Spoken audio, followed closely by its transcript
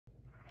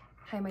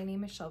Hi, my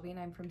name is Shelby and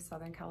I'm from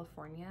Southern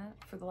California.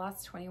 For the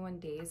last 21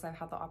 days, I've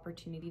had the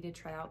opportunity to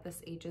try out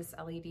this Aegis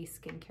LED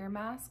skincare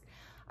mask.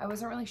 I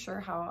wasn't really sure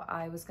how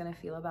I was gonna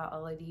feel about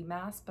LED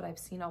masks, but I've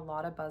seen a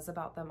lot of buzz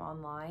about them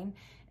online,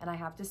 and I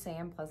have to say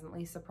I'm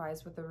pleasantly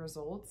surprised with the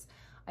results.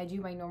 I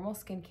do my normal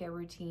skincare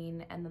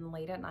routine, and then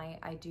late at night,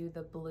 I do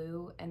the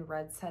blue and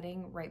red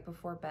setting right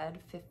before bed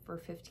for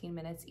 15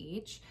 minutes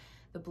each.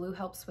 The blue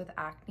helps with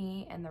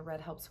acne and the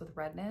red helps with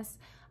redness.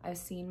 I've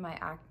seen my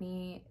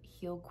acne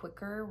heal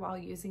quicker while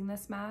using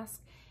this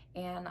mask,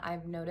 and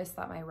I've noticed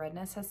that my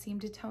redness has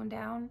seemed to tone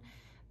down.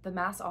 The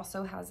mask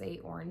also has a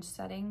orange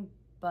setting,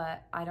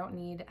 but I don't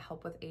need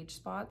help with age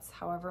spots.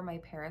 However, my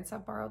parents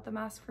have borrowed the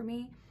mask for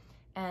me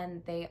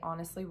and they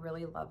honestly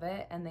really love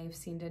it, and they've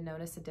seemed to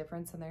notice a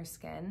difference in their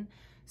skin.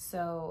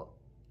 So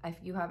if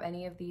you have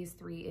any of these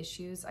three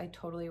issues, I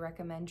totally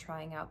recommend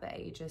trying out the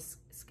Aegis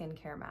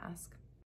skincare mask.